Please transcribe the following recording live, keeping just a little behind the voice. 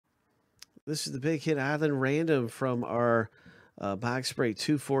This is the Big Hit Island random from our box break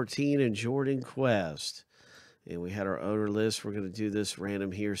 214 and Jordan Quest. And we had our owner list. We're going to do this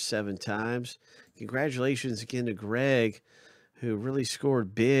random here 7 times. Congratulations again to Greg, who really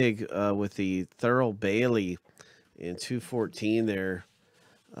scored big with the Thurl Bailey in 214 there.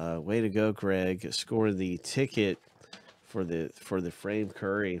 Way to go, Greg, scoring the ticket for the frame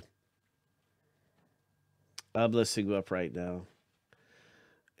Curry. I'm listing them up right now.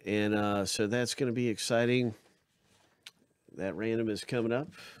 And so that's going to be exciting. That random is coming up.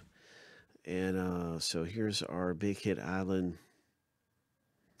 And so here's our Big Hit Island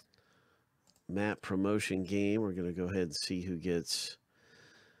map promotion game. We're going to go ahead and see who gets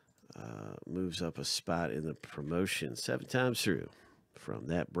moves up a spot in the promotion 7 times through from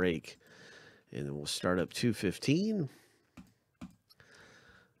that break. And then we'll start up 215.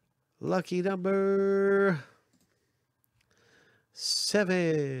 Lucky number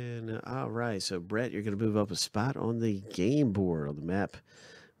 7. All right, so Brett, you're going to move up a spot on the game board, on the map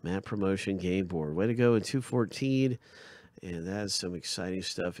promotion game board. Way to go in 214. And that's some exciting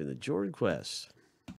stuff in the Jordan Quest.